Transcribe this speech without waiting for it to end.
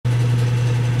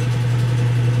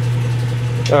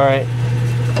Alright.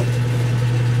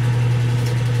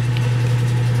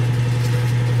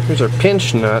 Here's our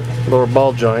pinch nut, lower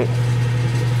ball joint.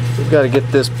 We've got to get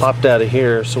this popped out of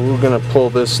here, so we're going to pull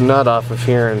this nut off of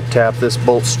here and tap this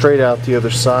bolt straight out the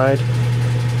other side,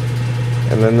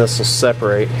 and then this will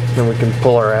separate, then we can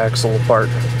pull our axle apart.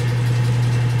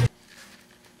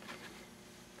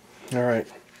 Alright,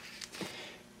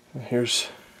 here's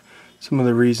some of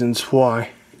the reasons why.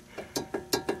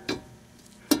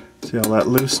 See all that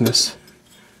looseness.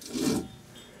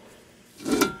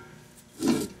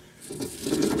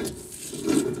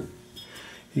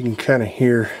 You can kind of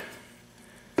hear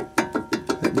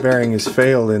that bearing has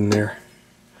failed in there,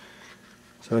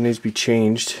 so it needs to be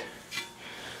changed.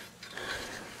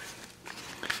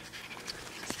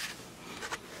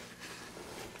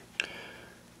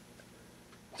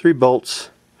 Three bolts,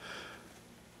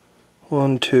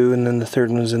 1, 2, and then the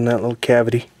third one's in that little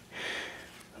cavity.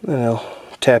 Then I'll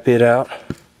tap it out.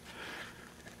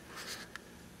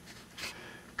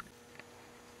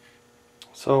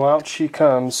 So out she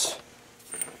comes.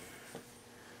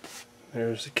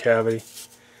 There's the cavity,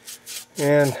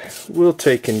 and we'll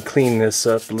take and clean this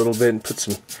up a little bit and put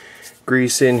some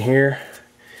grease in here,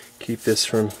 keep this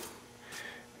from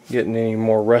getting any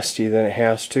more rusty than it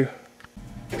has to.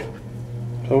 So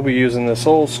we'll be using this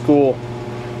old school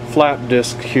flap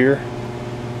disc here,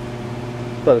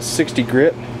 about a 60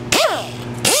 grit.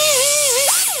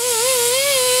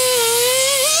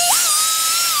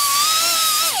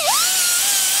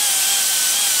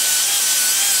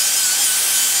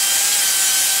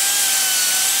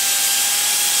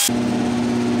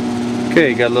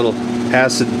 Okay, got a little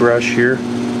acid brush here,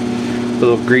 a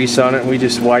little grease on it. We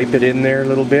just wipe it in there a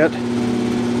little bit.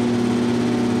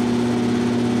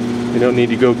 You don't need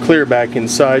to go clear back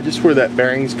inside, just where that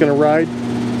bearing's going to ride.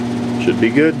 Should be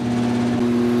good.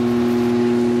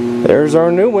 There's our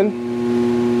new one.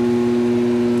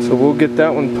 So we'll get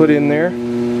that one put in there.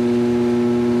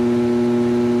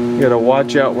 You gotta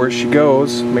watch out where she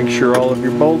goes. Make sure all of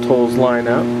your bolt holes line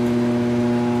up.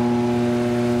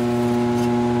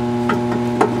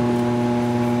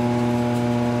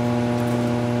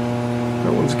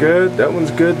 Good. That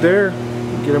one's good there.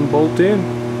 Get them bolt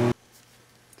in.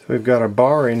 So we've got our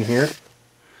bar in here,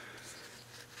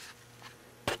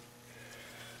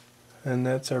 and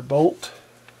that's our bolt.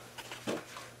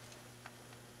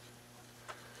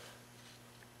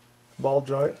 Ball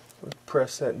joint. Let's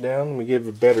press that down. We give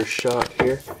a better shot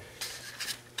here.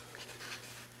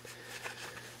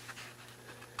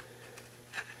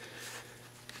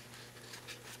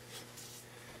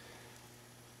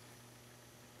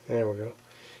 There we go.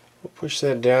 We'll push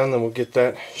that down, then we'll get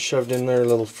that shoved in there a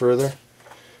little further.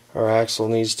 Our axle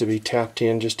needs to be tapped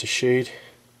in just a shade.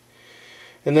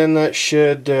 And then that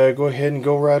should go ahead and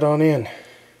go right on in.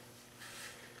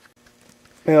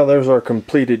 Now there's our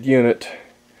completed unit.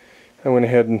 I went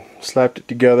ahead and slapped it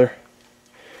together.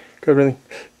 Got everything.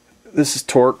 This is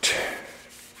torqued.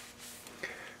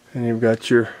 And you've got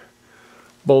your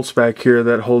bolts back here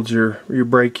that holds your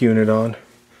brake unit on.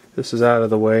 This is out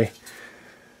of the way.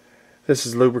 This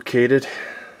is lubricated,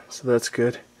 so that's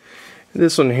good.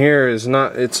 This one here is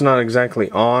not, it's not exactly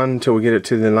on until we get it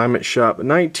to the alignment shop, but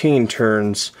 19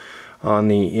 turns on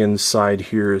the inside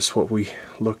here is what we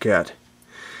look at.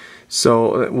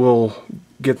 So we'll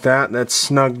get that. That's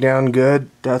snugged down good.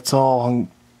 That's all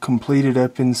completed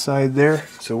up inside there.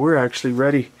 So we're actually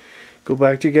ready to go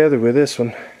back together with this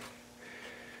one.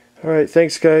 Alright,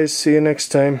 thanks guys. See you next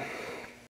time.